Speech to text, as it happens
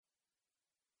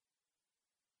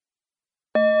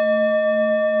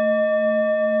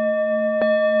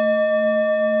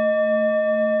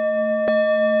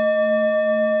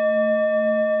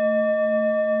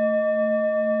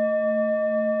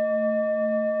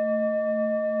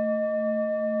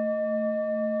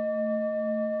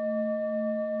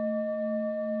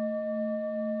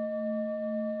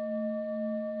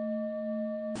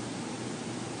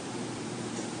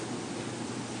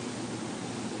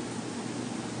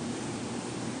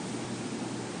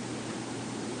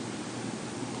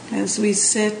As we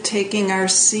sit, taking our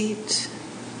seat,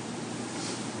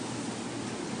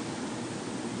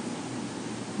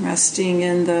 resting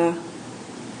in the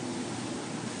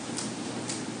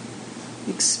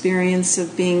experience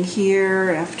of being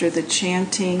here after the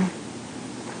chanting.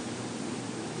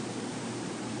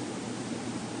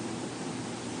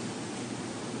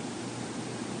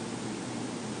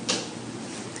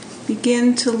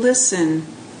 Begin to listen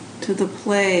to the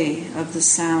play of the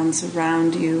sounds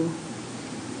around you.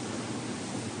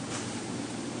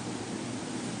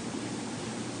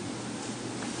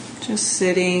 Just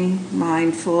sitting,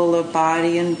 mindful of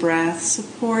body and breath,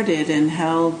 supported and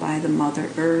held by the Mother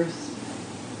Earth.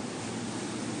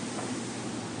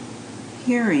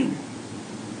 Hearing.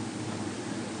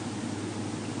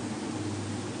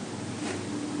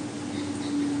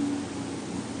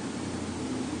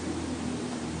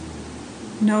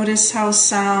 Notice how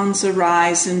sounds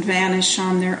arise and vanish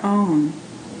on their own,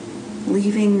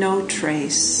 leaving no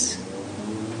trace.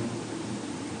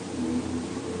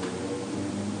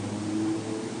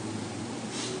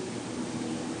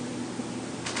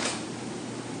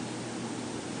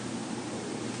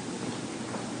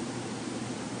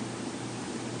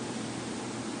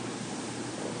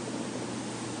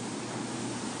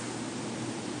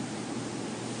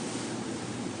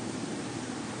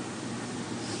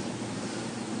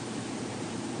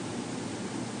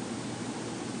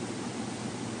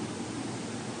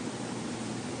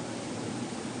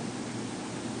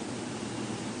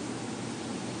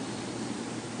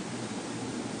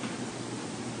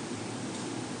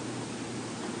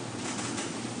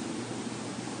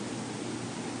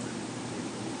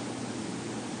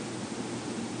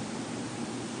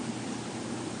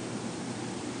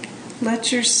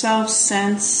 Let yourself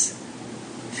sense,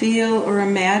 feel, or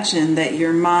imagine that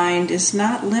your mind is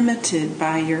not limited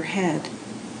by your head.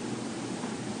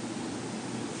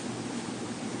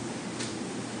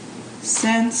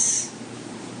 Sense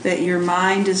that your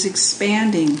mind is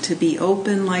expanding to be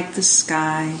open like the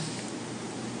sky,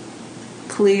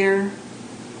 clear,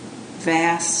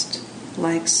 vast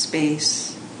like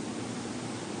space.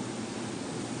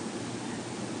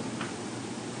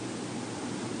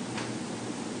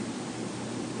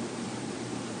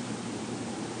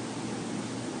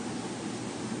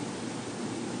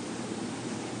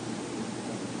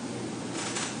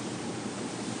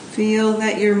 Feel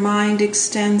that your mind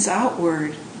extends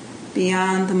outward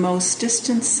beyond the most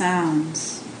distant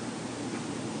sounds.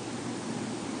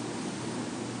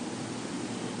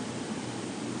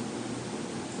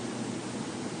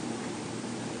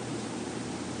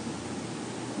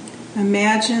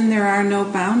 Imagine there are no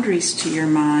boundaries to your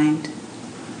mind,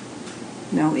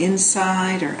 no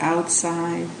inside or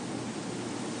outside.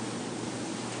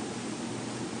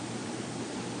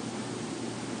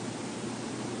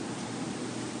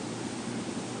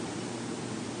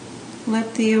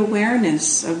 Let the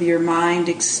awareness of your mind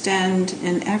extend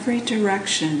in every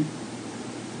direction,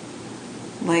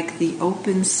 like the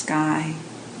open sky.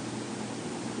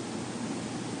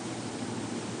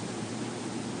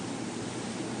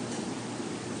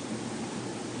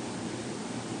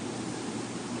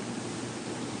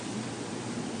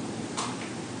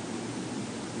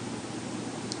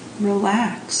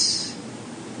 Relax.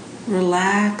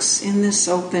 Relax in this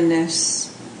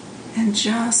openness and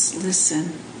just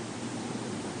listen.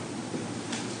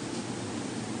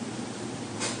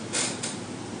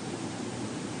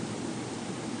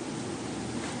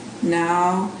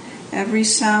 Now, every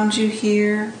sound you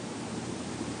hear,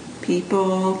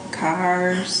 people,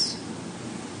 cars,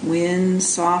 wind,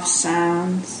 soft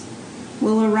sounds,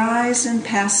 will arise and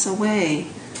pass away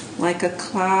like a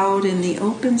cloud in the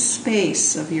open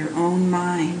space of your own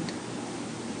mind.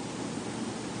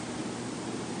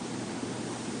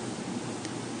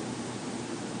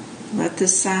 Let the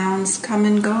sounds come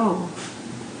and go,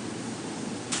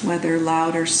 whether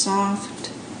loud or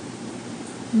soft,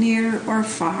 near or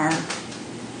far.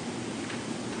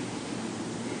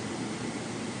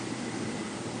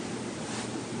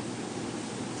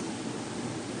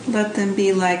 Let them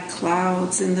be like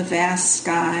clouds in the vast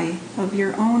sky of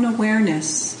your own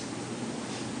awareness,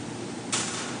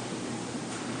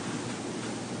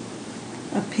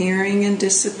 appearing and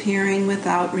disappearing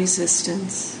without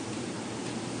resistance.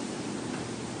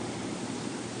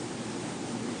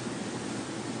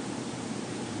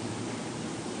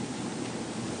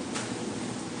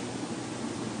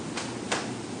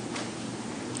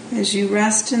 As you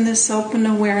rest in this open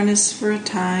awareness for a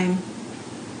time,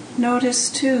 notice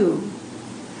too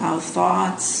how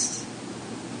thoughts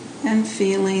and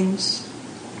feelings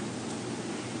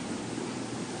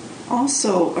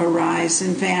also arise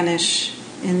and vanish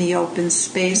in the open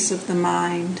space of the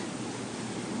mind.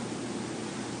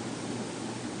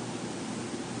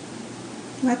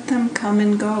 Let them come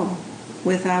and go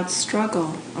without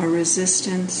struggle or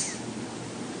resistance.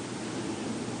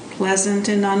 Pleasant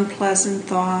and unpleasant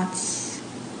thoughts,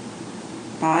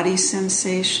 body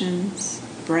sensations,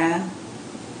 breath,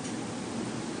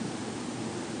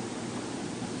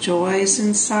 joys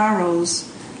and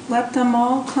sorrows, let them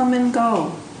all come and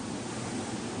go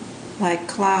like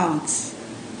clouds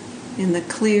in the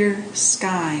clear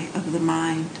sky of the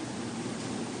mind.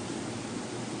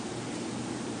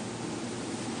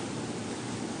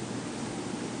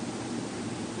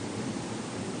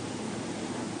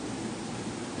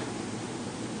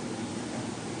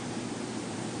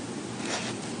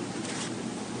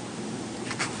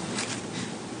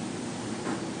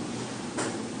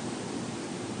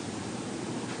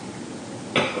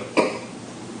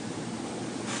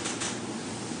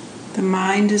 The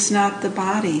mind is not the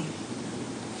body.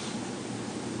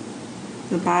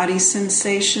 The body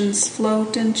sensations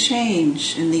float and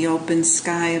change in the open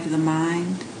sky of the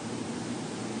mind.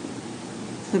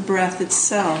 The breath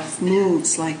itself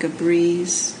moves like a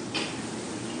breeze.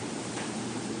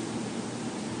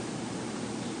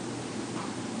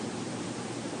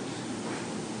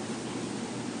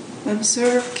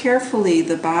 Observe carefully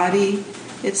the body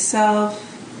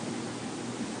itself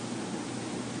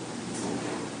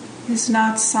is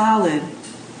not solid.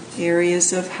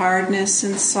 Areas of hardness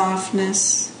and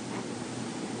softness,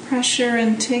 pressure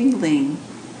and tingling,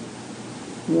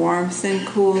 warmth and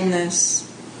coolness,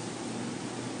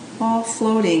 all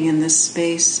floating in the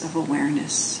space of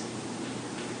awareness.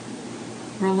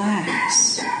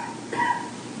 Relax.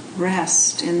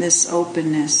 Rest in this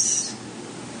openness.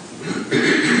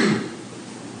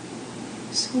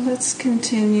 So let's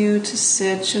continue to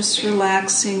sit, just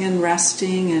relaxing and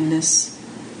resting in this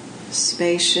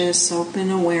spacious, open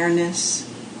awareness,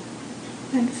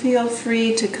 and feel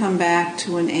free to come back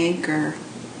to an anchor,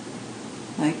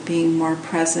 like being more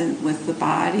present with the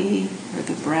body or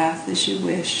the breath as you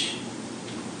wish.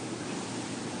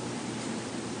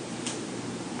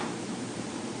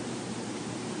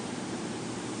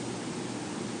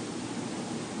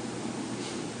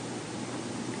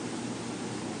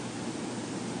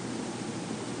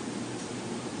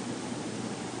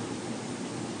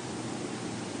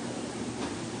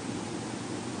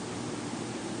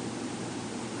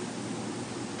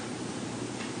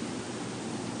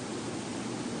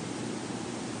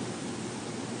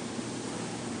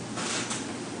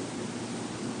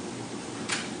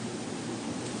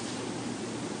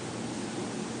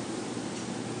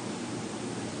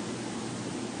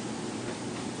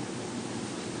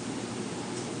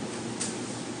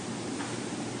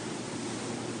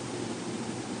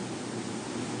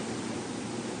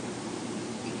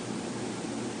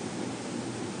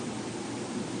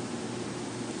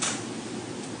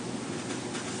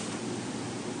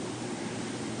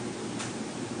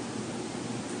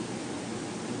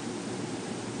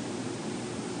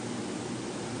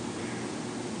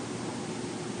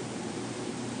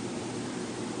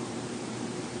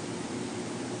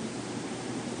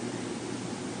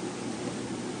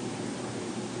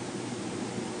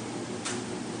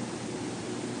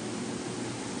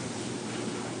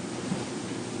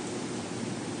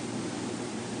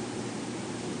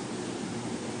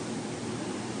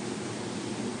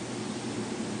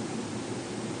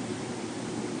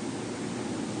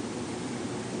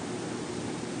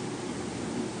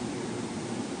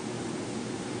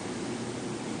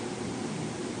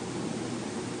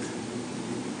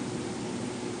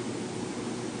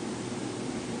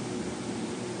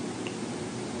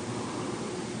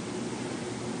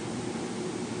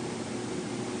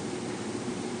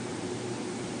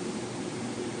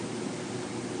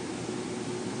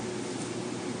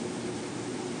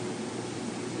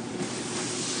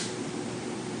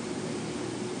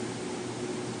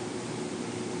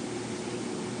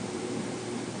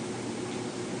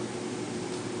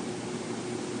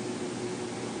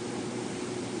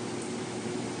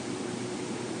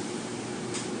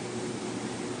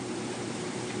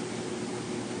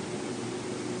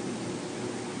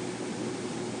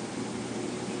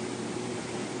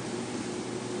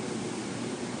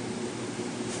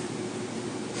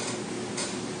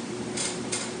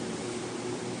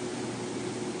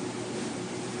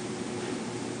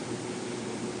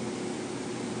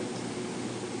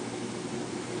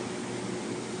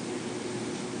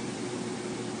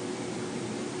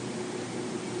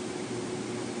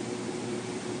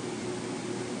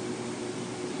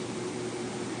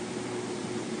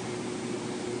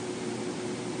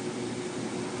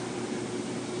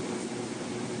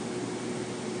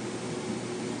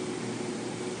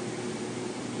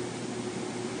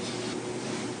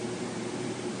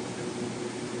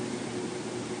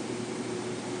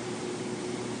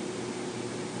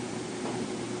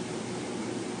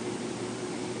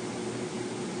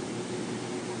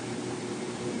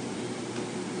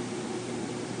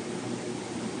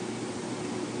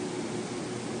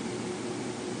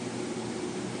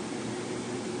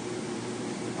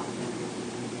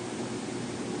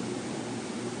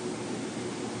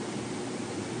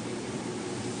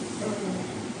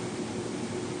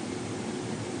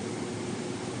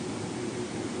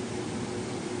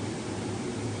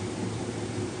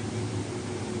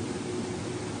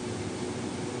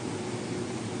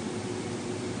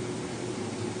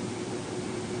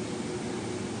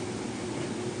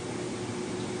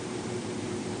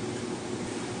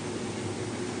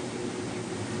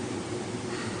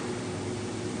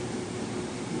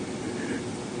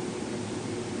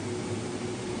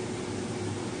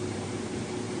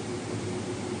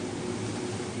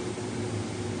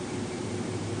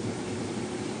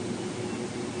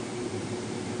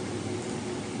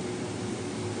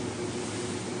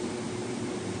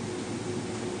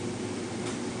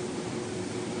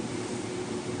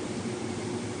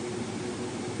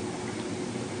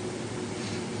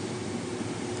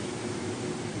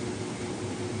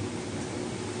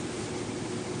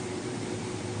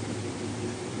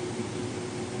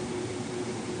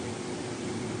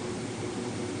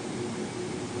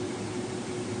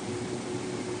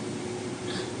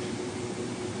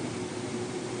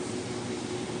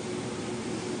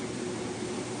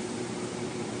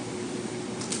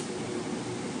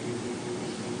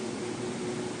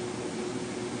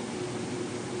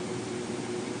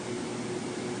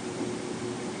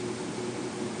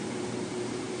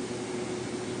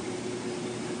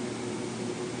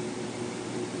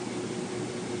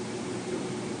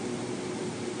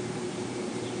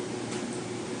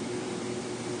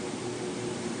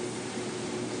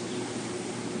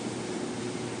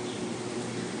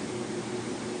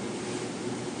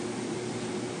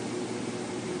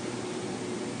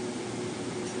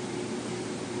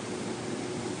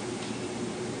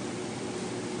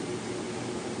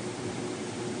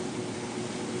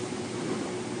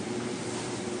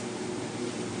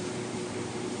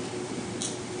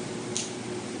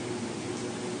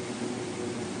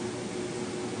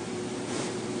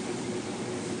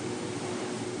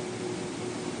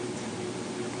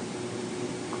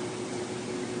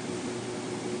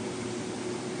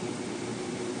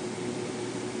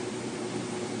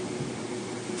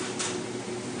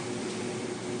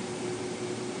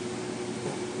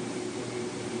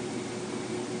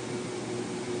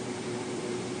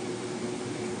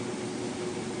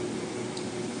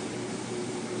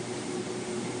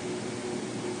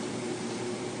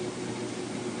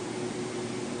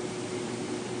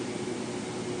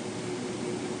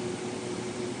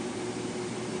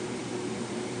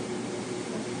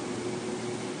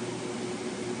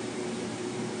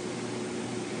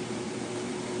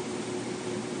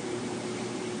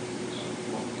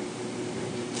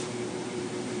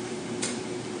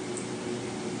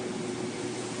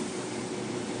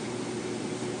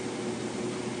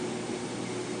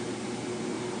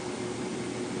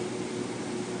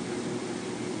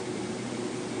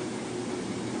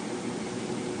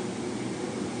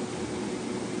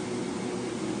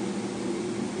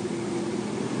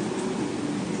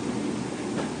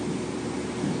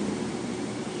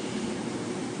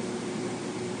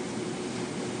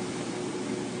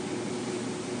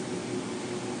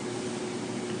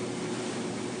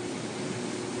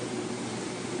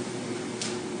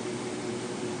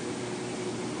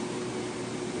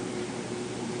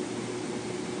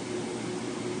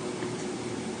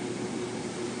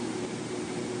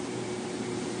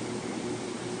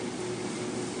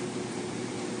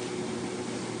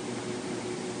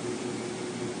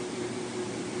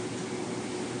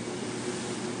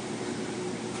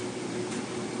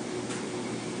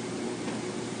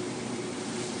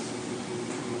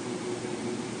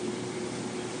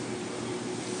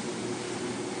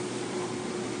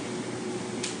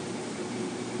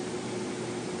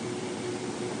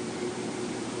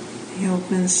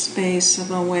 open space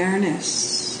of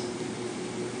awareness,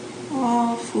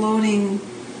 all floating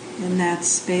in that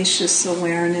spacious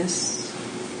awareness.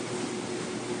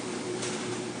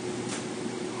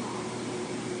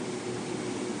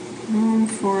 Room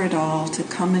for it all to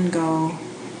come and go.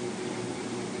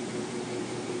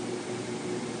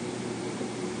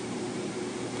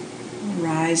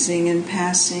 Rising and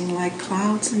passing like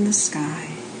clouds in the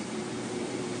sky.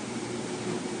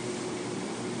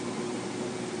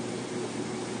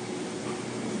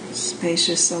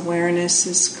 Spacious awareness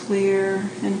is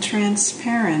clear and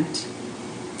transparent,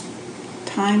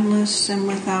 timeless and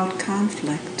without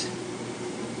conflict,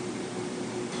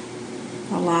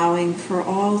 allowing for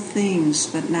all things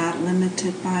but not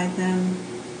limited by them.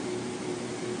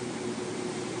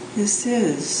 This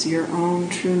is your own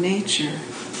true nature.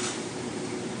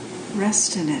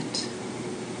 Rest in it.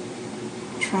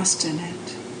 Trust in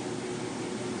it.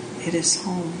 It is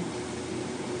home.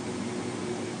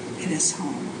 It is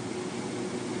home.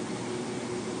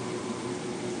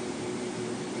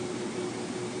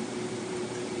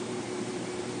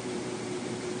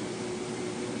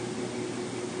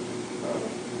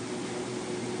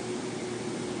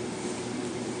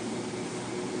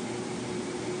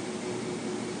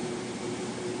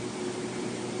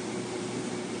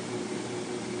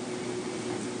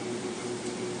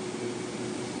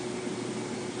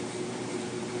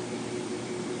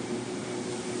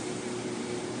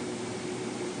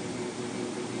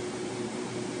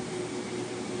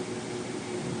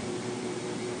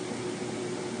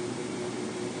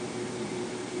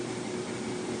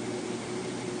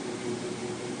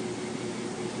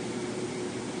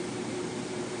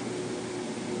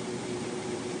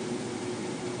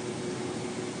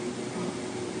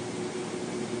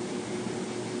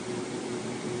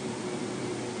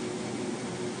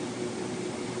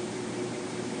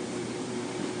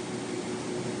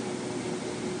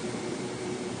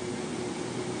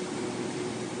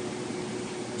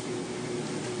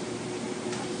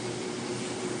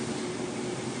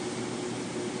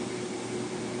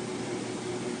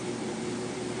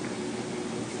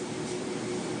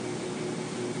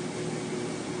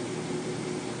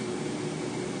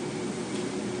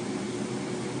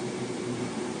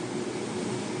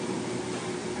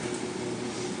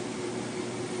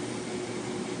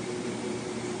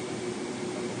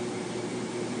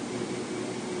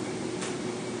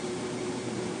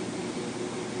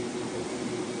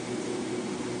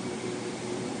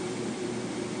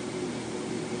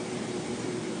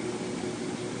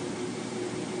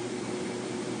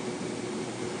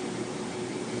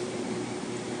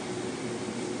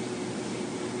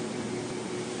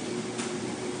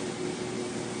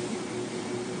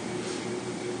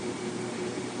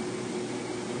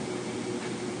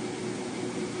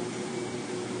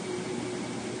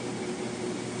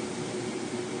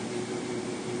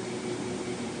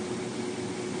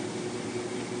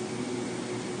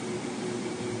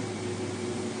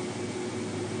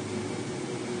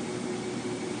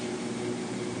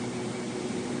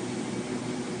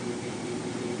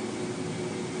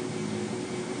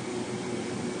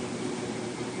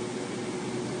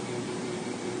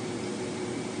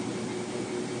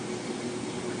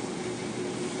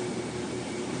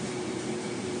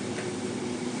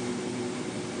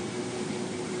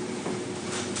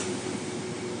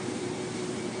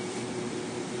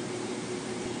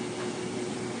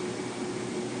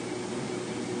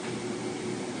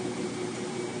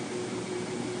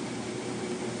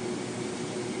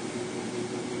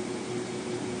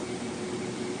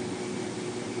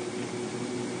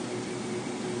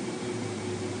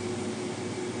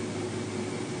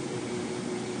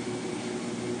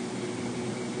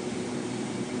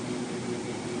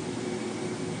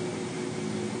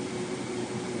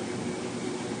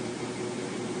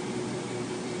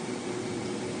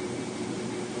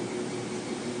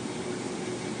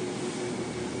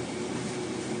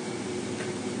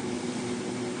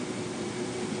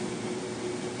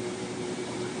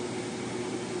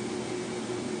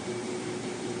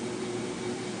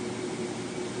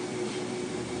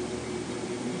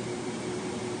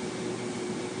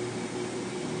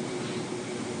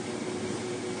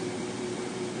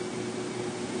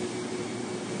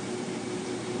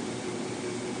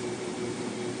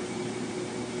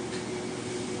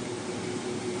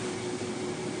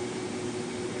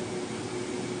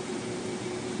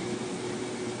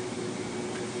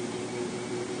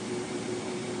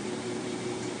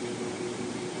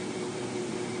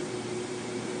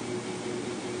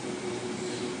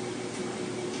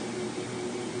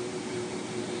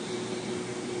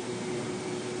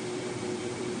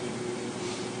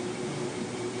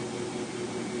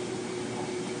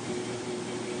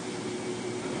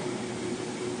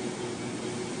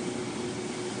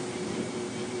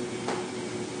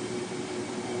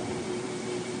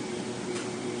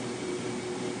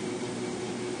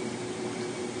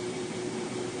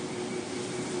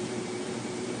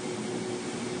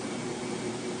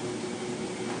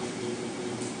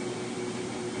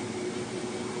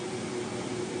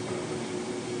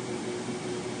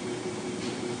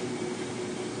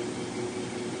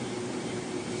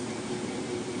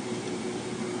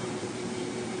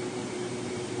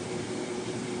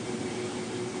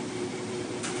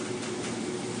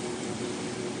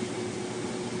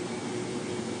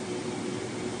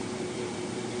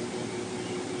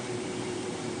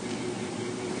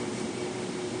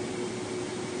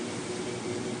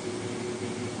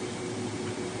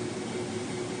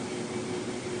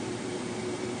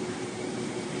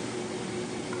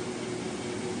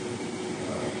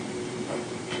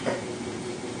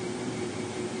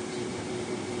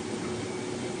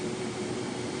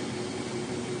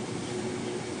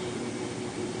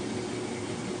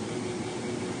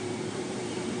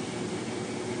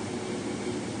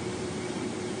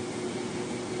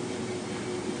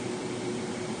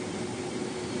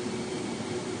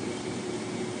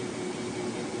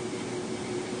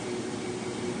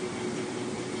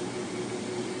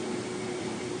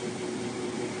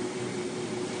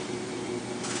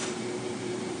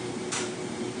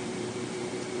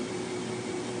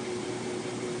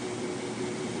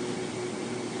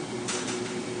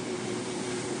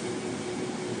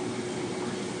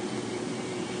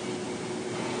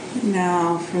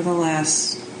 Now, for the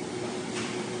last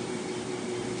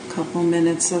couple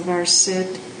minutes of our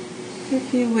sit,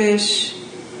 if you wish,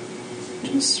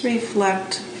 just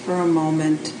reflect for a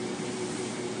moment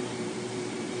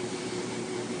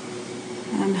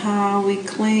on how we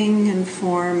cling and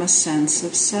form a sense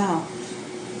of self.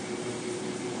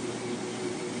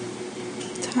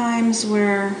 Times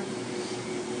where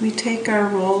we take our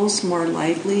roles more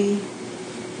lightly,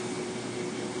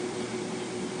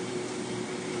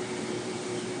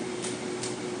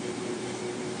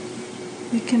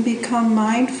 we can become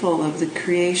mindful of the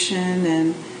creation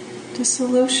and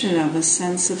dissolution of a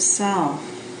sense of self.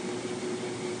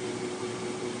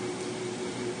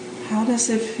 How does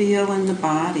it feel in the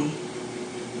body?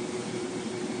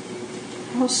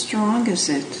 How strong is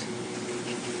it?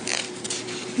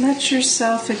 Let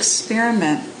yourself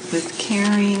experiment with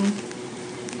caring,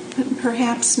 but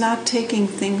perhaps not taking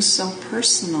things so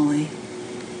personally.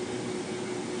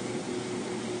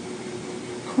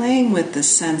 Playing with the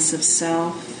sense of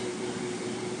self,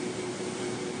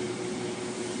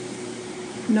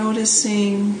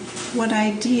 noticing what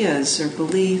ideas or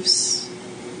beliefs,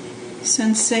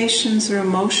 sensations or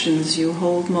emotions you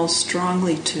hold most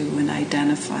strongly to and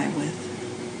identify with.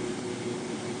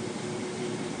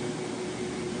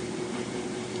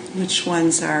 Which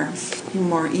ones are you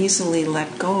more easily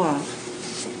let go of?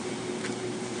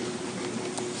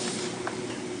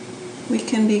 We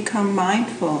can become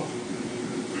mindful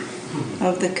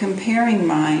of the comparing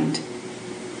mind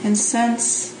and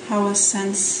sense how a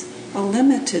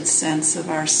limited sense of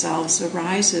ourselves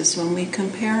arises when we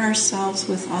compare ourselves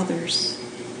with others.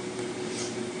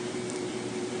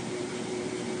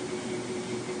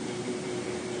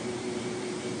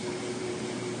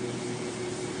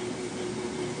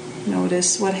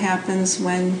 Notice what happens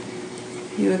when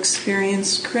you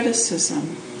experience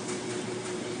criticism.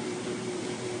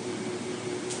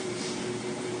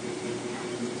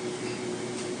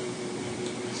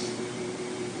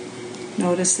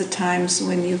 Notice the times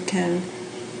when you can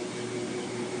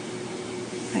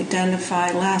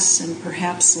identify less and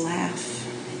perhaps laugh.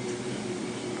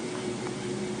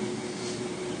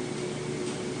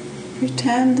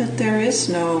 Pretend that there is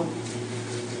no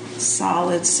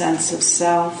solid sense of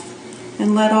self,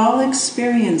 and let all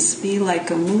experience be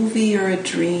like a movie or a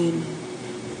dream,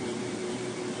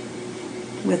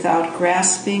 without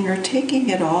grasping or taking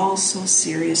it all so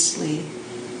seriously.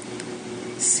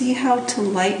 See how to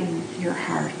lighten your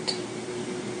heart.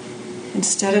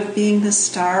 Instead of being the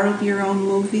star of your own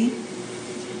movie,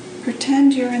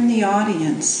 pretend you're in the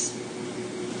audience.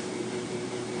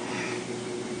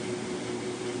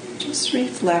 Just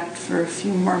reflect for a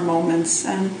few more moments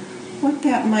on what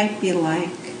that might be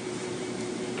like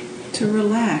to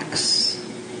relax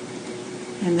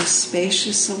in this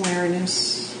spacious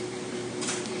awareness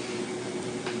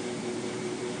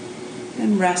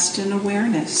and rest in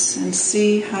awareness, and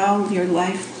see how your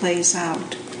life plays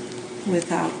out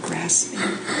without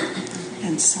grasping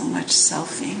and so much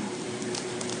selfing,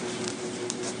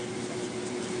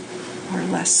 or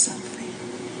less selfing.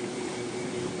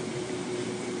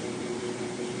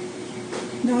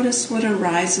 Notice what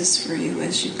arises for you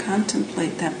as you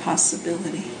contemplate that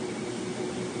possibility.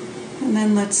 And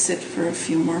then let's sit for a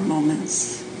few more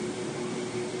moments.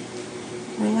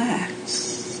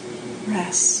 Relax,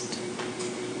 rest.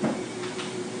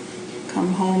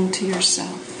 Come home to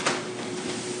yourself.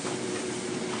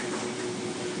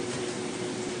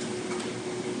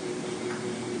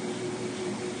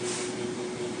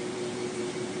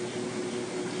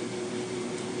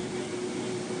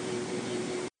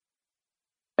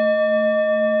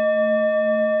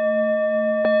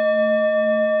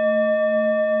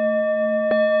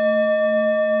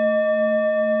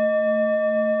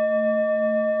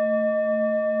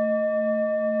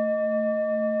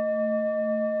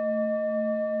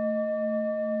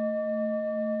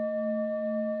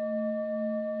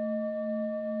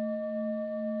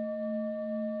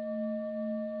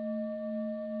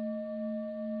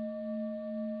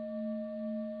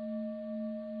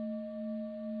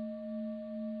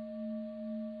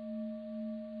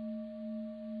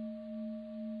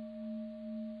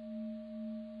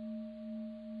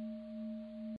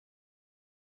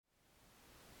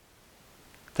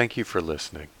 Thank you for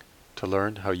listening. To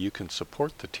learn how you can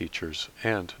support the teachers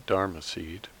and Dharma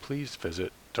Seed, please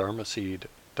visit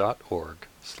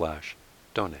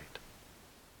dharmaseed.org/donate.